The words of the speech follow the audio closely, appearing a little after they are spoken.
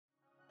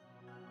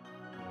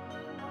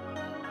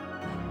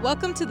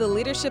Welcome to the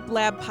Leadership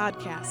Lab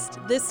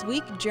podcast. This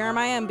week,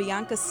 Jeremiah and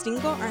Bianca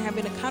Stingle are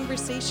having a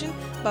conversation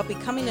about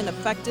becoming an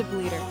effective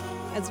leader,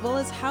 as well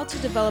as how to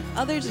develop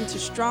others into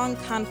strong,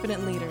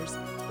 confident leaders.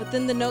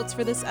 Within the notes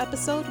for this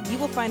episode, you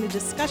will find a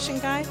discussion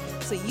guide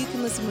so you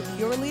can listen with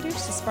your leaders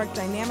to spark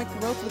dynamic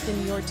growth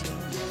within your team.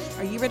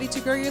 Are you ready to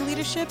grow your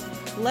leadership?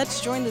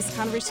 Let's join this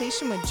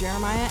conversation with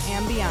Jeremiah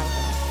and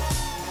Bianca.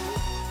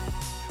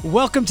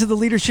 Welcome to the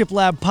Leadership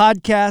Lab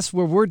podcast,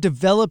 where we're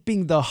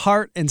developing the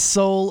heart and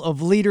soul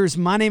of leaders.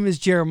 My name is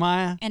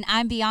Jeremiah. And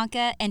I'm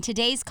Bianca, and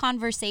today's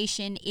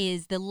conversation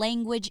is the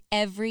language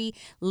every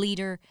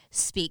leader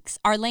speaks.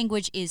 Our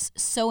language is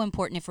so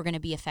important if we're going to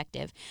be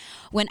effective.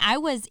 When I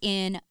was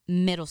in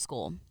middle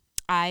school,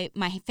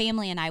 my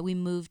family and we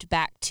moved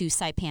back to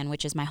Saipan,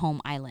 which is my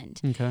home island.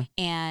 Okay.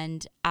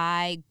 And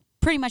I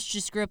pretty much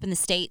just grew up in the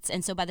States,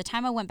 and so by the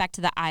time I went back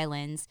to the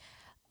islands,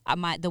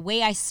 the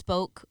way I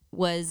spoke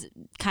was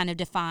kind of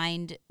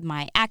defined.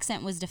 My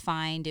accent was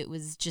defined. It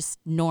was just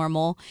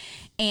normal.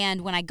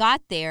 And when I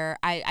got there,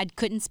 I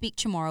couldn't speak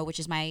Chamorro, which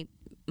is my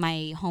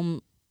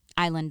home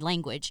island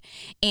language.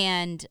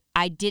 And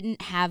I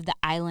didn't have the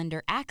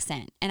islander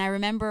accent. And I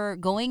remember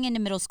going into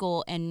middle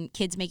school and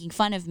kids making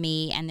fun of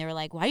me. And they were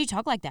like, "Why do you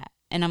talk like that?"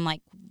 And I'm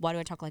like, "Why do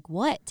I talk like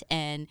what?"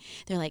 And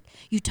they're like,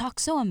 "You talk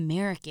so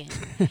American."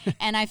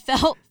 And I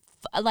felt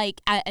like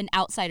an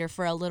outsider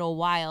for a little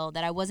while,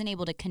 that I wasn't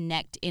able to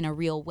connect in a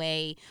real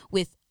way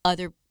with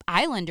other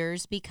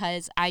islanders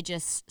because I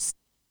just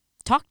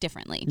talk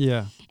differently.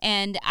 Yeah.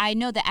 And I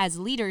know that as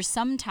leaders,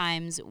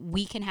 sometimes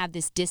we can have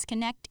this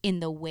disconnect in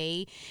the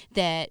way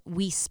that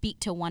we speak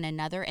to one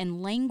another,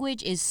 and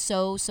language is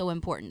so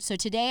important. So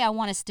today I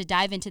want us to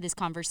dive into this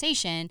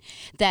conversation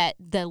that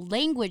the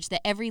language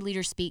that every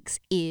leader speaks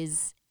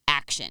is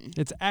action.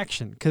 It's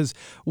action, because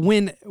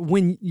when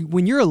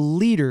you're a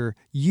leader,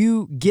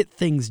 you get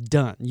things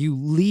done. You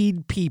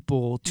lead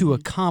people to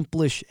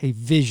accomplish a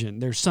vision.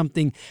 There's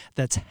something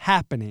that's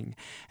happening.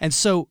 And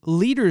so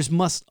leaders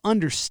must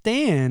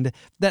understand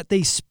that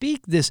they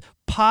speak this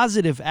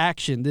positive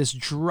action, this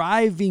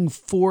driving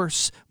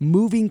force,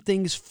 moving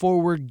things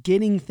forward,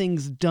 getting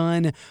things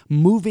done,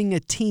 moving a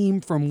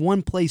team from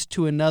one place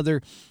to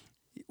another.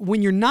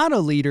 When you're not a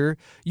leader,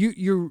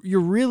 you're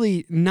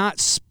really not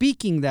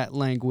speaking that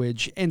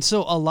language. And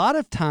so a lot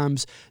of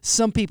times,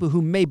 some people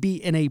who may be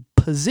in a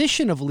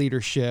position of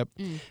leadership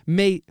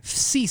may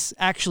cease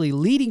actually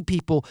leading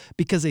people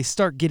because they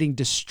start getting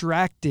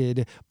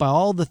distracted by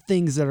all the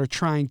things that are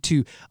trying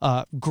to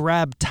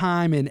grab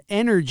time and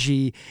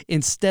energy.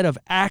 Instead of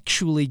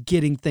actually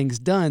getting things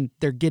done,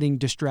 they're getting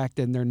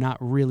distracted and they're not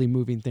really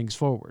moving things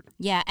forward.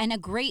 Yeah, and a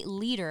great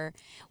leader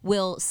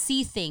will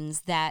see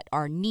things that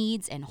are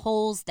needs and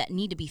holes that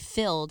need to be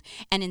filled,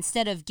 and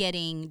instead of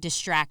getting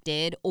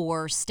distracted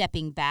or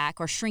stepping back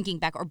or shrinking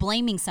back or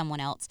blaming someone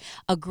else,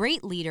 a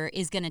great leader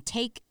is going to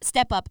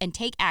step up and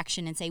take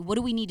action and say, what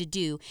do we need to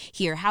do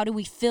here? How do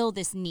we fill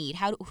this need?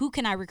 Who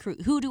can I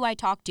recruit? Who do I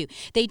talk to?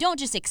 They don't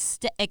just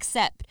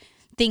accept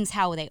things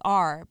how they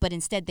are, but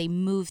instead they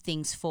move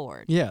things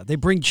forward. Yeah, they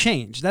bring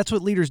change. That's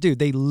what leaders do.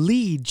 They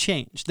lead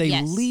change.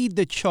 They lead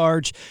the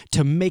charge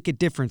to make a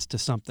difference to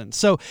something.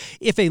 So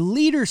if a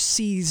leader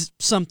sees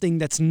something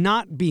that's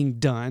not being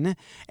done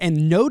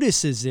and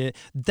notices it,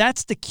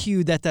 that's the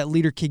cue that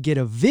leader could get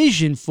a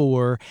vision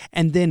for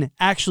and then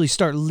actually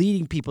start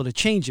leading people to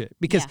change it.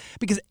 Because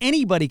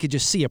anybody could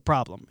just see a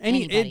problem.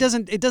 It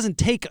doesn't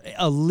take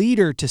a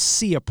leader to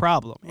see a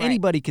problem. Right.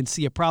 Anybody can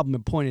see a problem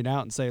and point it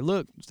out and say,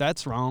 look,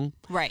 that's wrong.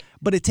 Right.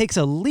 But it takes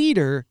a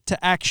leader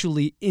to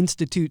actually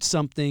institute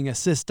something, a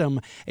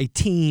system, a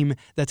team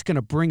that's going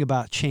to bring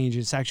about change.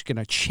 It's actually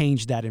going to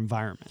change that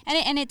environment.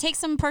 And it takes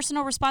some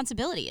personal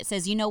responsibility. It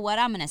says, you know what,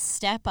 I'm going to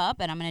step up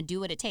and I'm going to do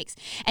what it takes.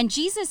 And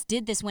Jesus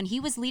did this when he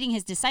was leading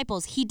his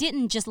disciples. He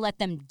didn't just let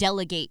them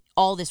delegate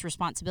all this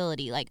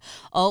responsibility. Like,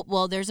 oh,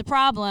 well, there's a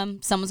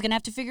problem. Someone's going to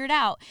have to figure it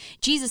out.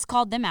 Jesus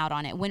called them out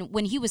on it.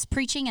 When he was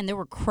preaching and there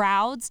were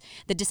crowds,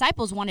 the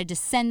disciples wanted to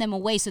send them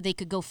away so they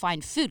could go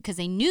find food because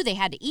they knew they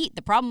had to eat.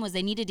 The problem was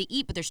they needed to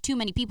eat, but there's too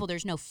many people,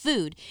 there's no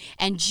food.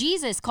 And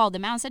Jesus called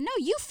them out and said, no,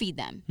 you feed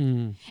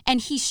them.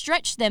 And he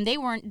stretched them. They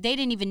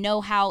didn't even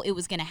know how it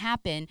was going to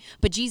happen,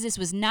 but Jesus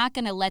was not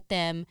going to let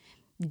them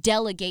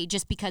delegate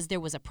just because there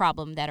was a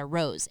problem that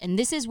arose. And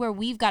this is where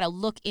we've got to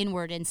look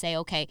inward and say,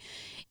 okay,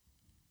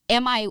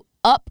 am I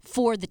up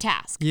for the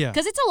task? Yeah.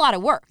 Because it's a lot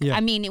of work. Yeah.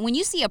 I mean, when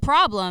you see a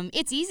problem,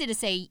 it's easy to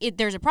say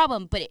there's a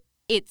problem, but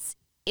it's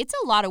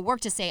a lot of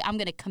work to say, I'm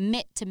going to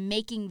commit to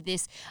making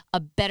this a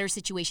better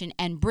situation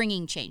and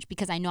bringing change,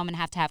 because I know I'm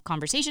going to have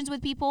conversations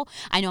with people.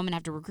 I know I'm going to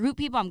have to recruit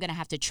people. I'm going to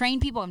have to train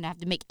people. I'm going to have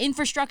to make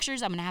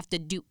infrastructures. I'm going to have to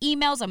do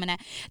emails.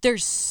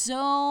 There's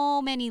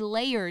so many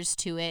layers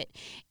to it.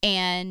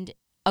 And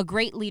a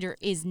great leader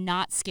is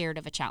not scared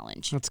of a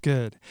challenge. That's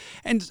good.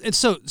 And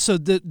so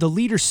the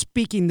leader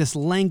speaking this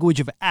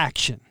language of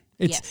action.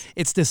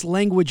 It's this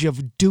language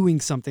of doing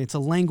something. It's a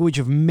language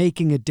of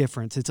making a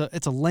difference.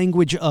 It's a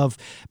language of,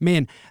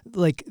 man,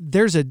 like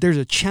there's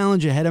a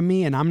challenge ahead of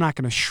me, and I'm not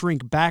going to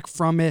shrink back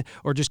from it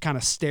or just kind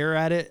of stare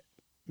at it.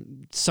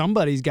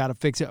 somebody's got to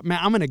fix it. Man,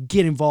 I'm going to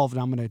get involved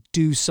and I'm going to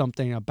do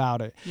something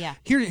about it. Yeah.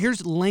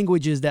 Here's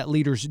languages that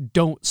leaders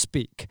don't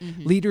speak.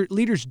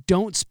 Leaders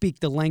don't speak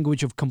the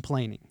language of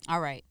complaining.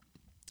 All right.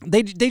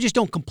 They just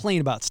don't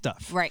complain about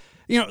stuff. Right.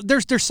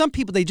 There's some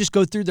people, they just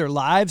go through their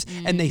lives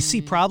and they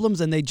see problems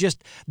and they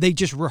just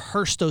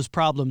rehearse those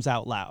problems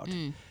out loud.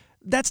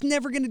 That's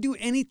never going to do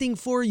anything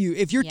for you.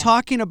 If you're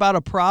talking about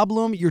a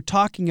problem, you're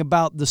talking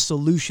about the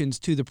solutions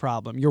to the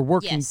problem. You're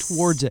working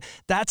towards it.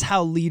 That's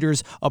how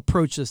leaders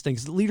approach those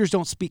things. Leaders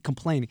don't speak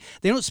complaining.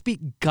 They don't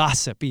speak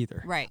gossip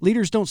either. Right.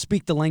 Leaders don't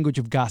speak the language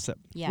of gossip.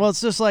 Yeah. Well,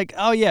 it's just like,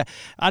 oh yeah,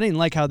 I didn't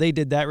like how they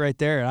did that right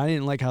there. And I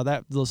didn't like how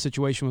that little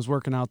situation was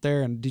working out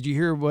there. And did you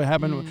hear what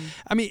happened?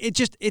 I mean,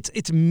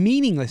 it's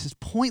meaningless. It's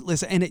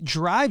pointless. And it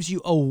drives you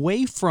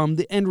away from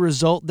the end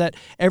result that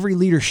every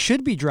leader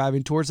should be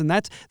driving towards. And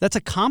that's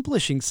accomplishing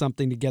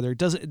something together.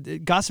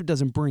 Gossip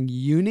doesn't bring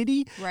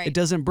unity. Right. It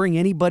doesn't bring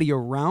anybody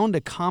around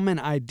a common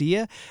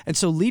idea. And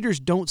so leaders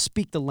don't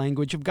speak the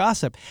language of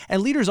gossip.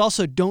 And leaders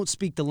also don't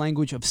speak the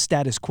language of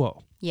status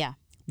quo. Yeah.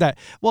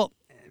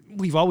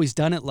 We've always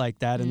done it like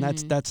that, and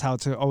that's how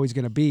it's always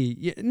going to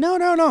be.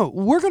 No.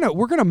 We're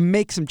gonna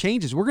make some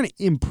changes. We're gonna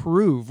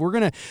improve. We're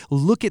gonna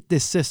look at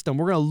this system.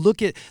 We're gonna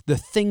look at the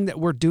thing that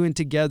we're doing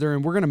together,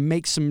 and we're gonna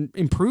make some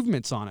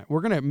improvements on it.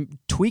 We're gonna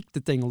tweak the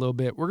thing a little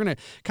bit. We're gonna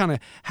kind of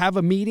have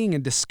a meeting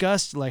and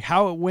discuss like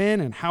how it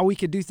went and how we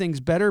could do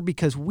things better,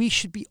 because we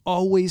should be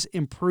always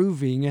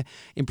improving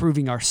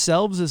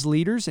ourselves as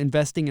leaders,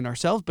 investing in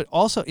ourselves, but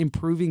also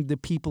improving the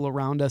people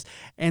around us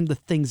and the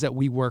things that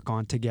we work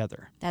on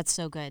together. That's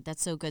so good.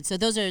 That's so good. So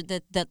those are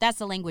that's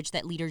the language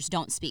that leaders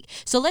don't speak.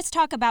 So let's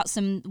talk about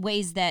some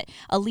ways that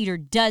a leader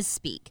does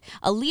speak.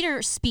 A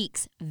leader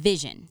speaks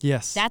vision.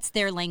 Yes. That's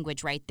their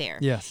language right there.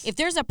 Yes. If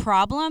there's a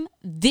problem,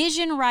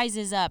 vision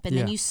rises up, and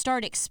then Yeah. you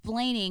start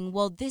explaining,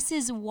 well, this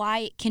is why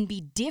it can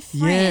be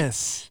different.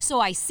 Yes. So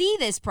I see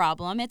this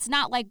problem. It's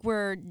not like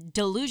we're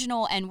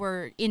delusional and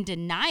we're in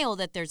denial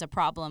that there's a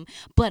problem,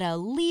 but a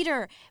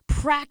leader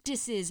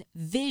practices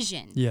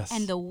vision. Yes.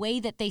 And the way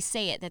that they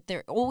say it, that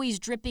they're always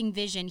dripping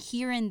vision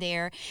here and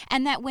there,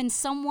 and that when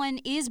someone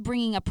is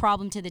bringing a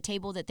problem to the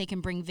table, that they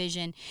can bring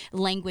vision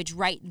language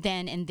right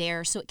then and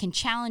there, so it can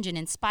challenge and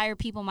inspire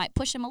people, might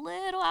push them a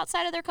little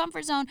outside of their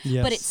comfort zone,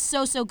 but it's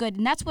so good.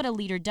 And that's what a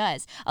leader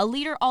does. A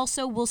leader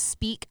also will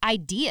speak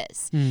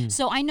ideas.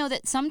 So I know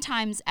that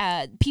sometimes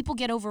people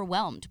get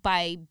overwhelmed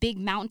by big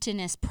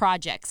mountainous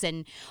projects,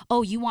 and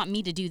you want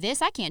me to do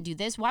this? I can't do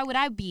this. Why would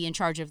I be in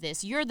charge of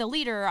this? You're the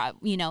leader,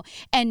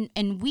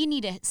 and we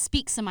need to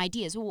speak some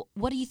ideas. Well,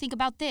 what do you think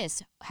about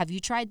this? Have you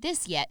tried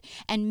this yet?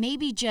 And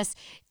maybe just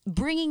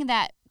bringing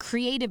that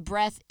creative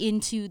breath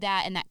into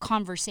that, and that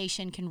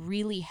conversation can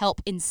really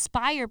help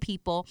inspire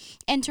people,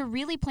 and to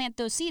really plant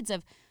those seeds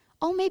of,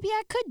 oh, maybe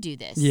I could do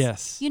this.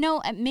 Yes.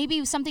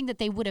 Maybe something that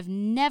they would have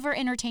never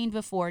entertained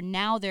before.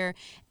 Now they're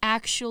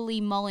actually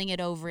mulling it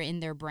over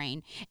in their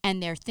brain,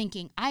 and they're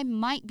thinking, I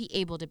might be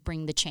able to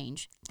bring the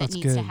change that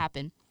needs to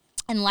happen.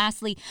 And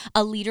lastly,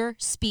 a leader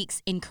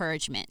speaks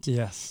encouragement.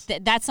 Yes.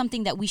 That's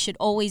something that we should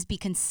always be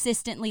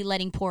consistently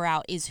letting pour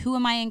out, is who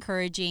am I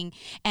encouraging,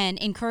 and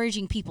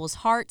encouraging people's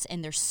hearts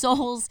and their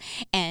souls,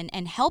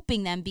 and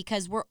helping them,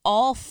 because we're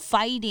all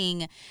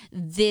fighting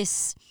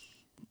this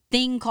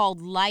thing called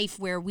life,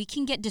 where we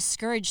can get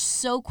discouraged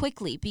so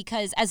quickly,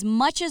 because as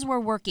much as we're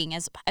working,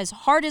 as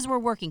hard as we're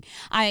working,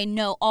 I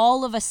know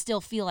all of us still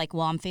feel like,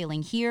 well, I'm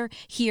failing here,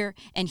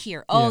 and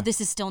here.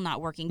 This is still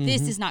not working.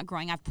 This is not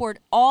growing. I've poured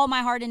all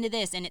my heart into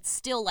this, and it's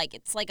still like,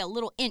 it's like a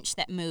little inch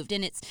that moved,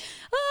 and it's,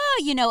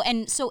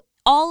 and so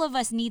all of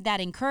us need that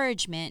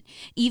encouragement,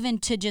 even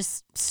to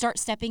just start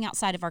stepping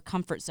outside of our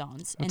comfort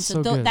zones. That's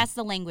and so that's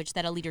the language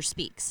that a leader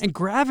speaks. And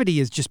gravity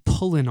is just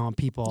pulling on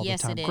people all the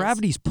time. It is.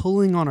 Gravity's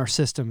pulling on our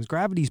systems.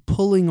 Gravity's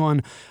pulling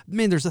on,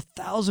 there's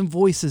 1,000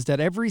 voices that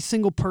every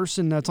single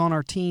person that's on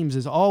our teams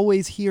is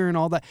always hearing,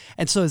 all that.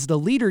 And so as the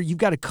leader, you've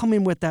got to come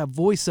in with that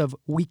voice of,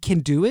 we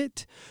can do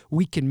it.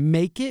 We can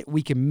make it.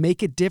 We can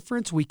make a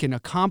difference. We can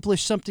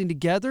accomplish something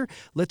together.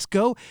 Let's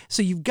go.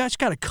 So you've got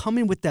to come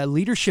in with that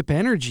leadership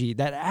energy,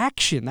 that action,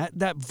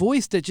 that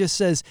voice that just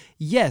says,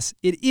 yes,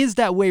 it is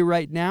that way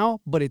right now,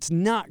 but it's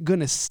not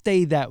going to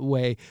stay that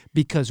way,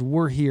 because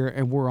we're here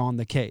and we're on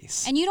the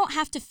case. And you don't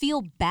have to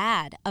feel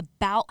bad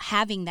about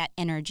having that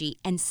energy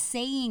and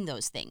saying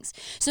those things.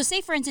 So say,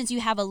 for instance,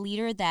 you have a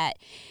leader that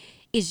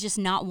is just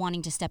not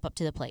wanting to step up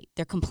to the plate.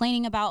 They're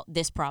complaining about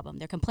this problem.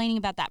 They're complaining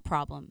about that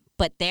problem,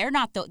 but they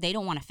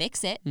don't want to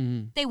fix it.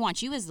 They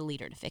want you as the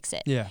leader to fix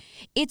it. Yeah.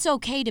 It's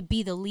okay to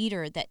be the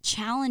leader that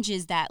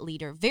challenges that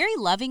leader very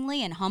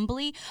lovingly and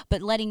humbly,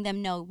 but letting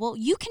them know, well,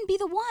 you can be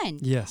the one.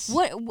 Yes.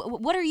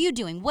 What are you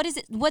doing? What is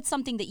it? What's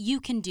something that you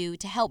can do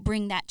to help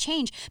bring that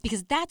change?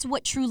 Because that's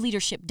what true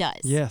leadership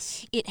does.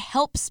 Yes. It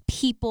helps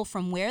people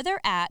from where they're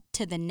at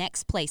to the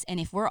next place. And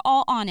if we're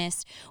all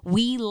honest,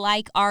 we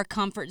like our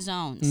comfort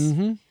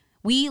zones.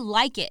 We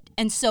like it.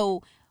 And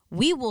so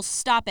we will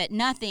stop at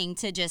nothing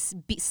to just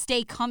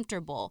stay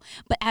comfortable.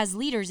 But as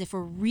leaders, if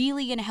we're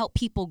really going to help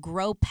people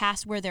grow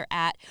past where they're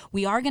at,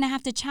 we are going to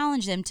have to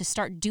challenge them to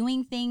start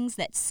doing things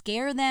that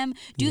scare them,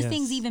 do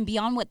things even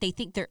beyond what they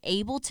think they're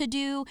able to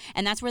do.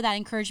 And that's where that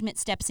encouragement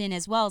steps in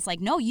as well. It's like,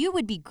 no, you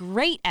would be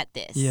great at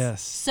this.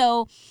 Yes.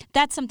 So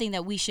that's something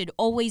that we should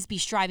always be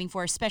striving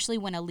for, especially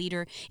when a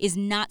leader is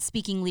not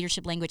speaking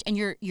leadership language. And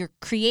you're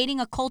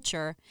creating a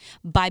culture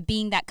by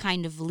being that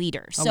kind of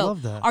leader. So I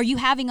love that. Are you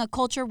having a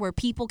culture where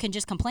people can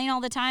just complain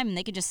all the time and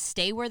they can just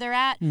stay where they're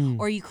at?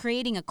 Or are you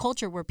creating a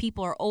culture where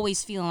people are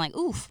always feeling like,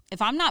 oof,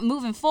 if I'm not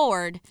moving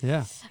forward,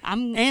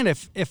 And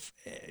if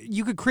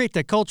you could create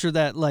that culture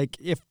that, like,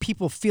 if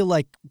people feel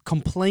like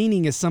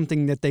complaining is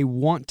something that they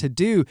want to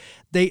do,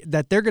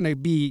 that they're going to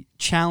be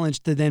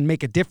challenged to then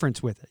make a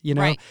difference with it, you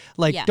know? Right.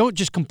 Like, Yeah. don't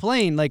just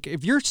complain. Like,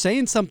 if you're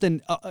saying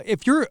something,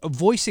 if you're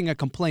voicing a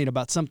complaint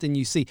about something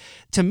you see,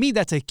 to me,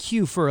 that's a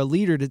cue for a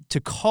leader to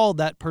call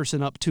that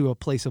person up to a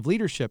place of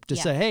leadership, to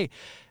say, hey,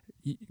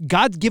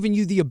 God's given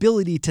you the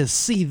ability to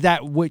see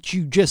that what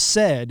you just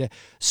said.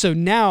 So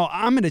now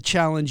I'm going to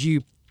challenge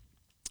you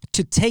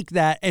to take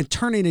that and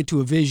turn it into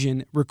a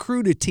vision,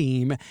 recruit a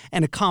team,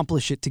 and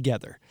accomplish it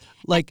together.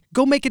 Like,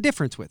 go make a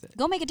difference with it.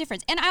 Go make a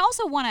difference. And I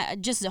also want to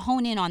just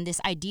hone in on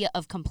this idea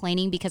of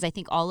complaining, because I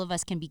think all of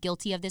us can be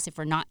guilty of this if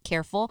we're not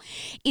careful,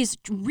 is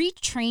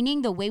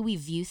retraining the way we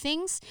view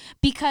things,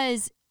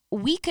 because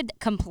we could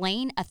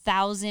complain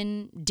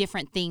 1,000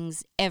 different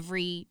things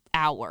every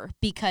hour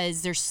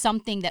because there's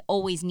something that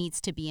always needs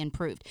to be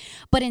improved.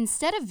 But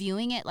instead of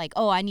viewing it like,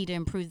 oh, I need to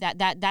improve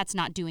that's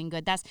not doing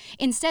good.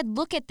 Instead,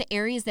 look at the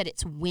areas that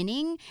it's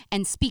winning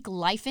and speak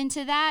life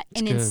into that.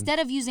 That's and good. Instead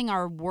of using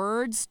our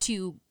words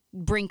to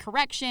bring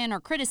correction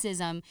or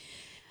criticism,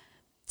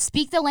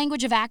 speak the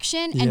language of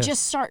action and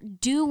just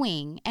start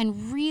doing,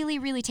 and really,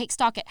 really take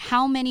stock at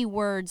how many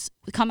words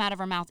come out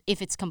of our mouth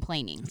if it's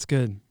complaining. That's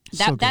good.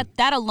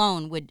 That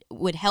alone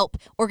would help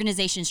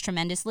organizations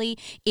tremendously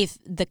if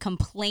the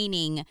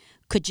complaining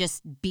could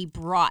just be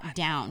brought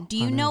down. Do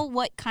you know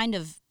what kind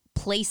of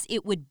place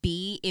it would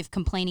be if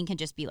complaining can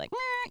just be like,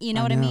 you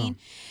know what I mean?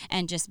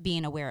 And just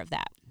being aware of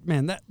that.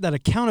 Man, that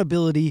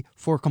accountability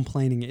for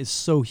complaining is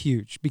so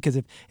huge, because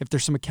if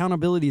there's some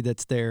accountability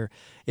that's there,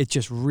 it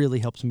just really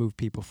helps move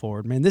people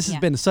forward. Man, this has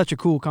been such a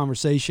cool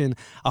conversation.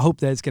 I hope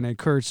that it's going to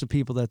encourage the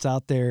people that's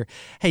out there.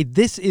 Hey,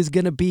 this is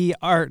going to be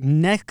our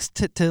next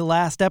to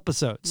last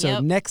episode. So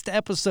next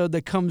episode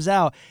that comes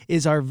out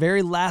is our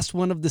very last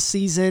one of the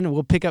season.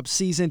 We'll pick up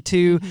season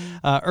 2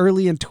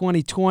 early in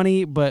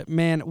 2020. But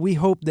man, we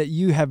hope that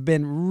you have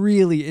been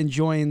really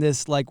enjoying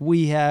this like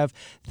we have.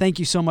 Thank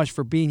you so much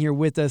for being here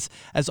with us.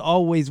 As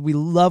always, we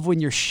love when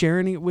you're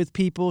sharing it with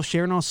people,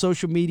 sharing on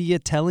social media,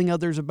 telling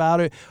others about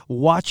it,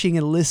 watching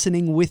and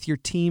listening with your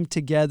team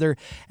together.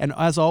 And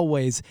as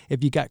always,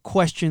 if you got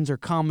questions or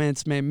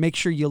comments, man, make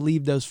sure you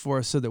leave those for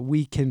us so that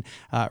we can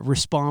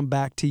respond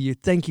back to you.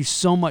 Thank you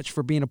so much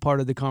for being a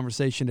part of the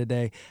conversation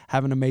today.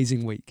 Have an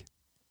amazing week.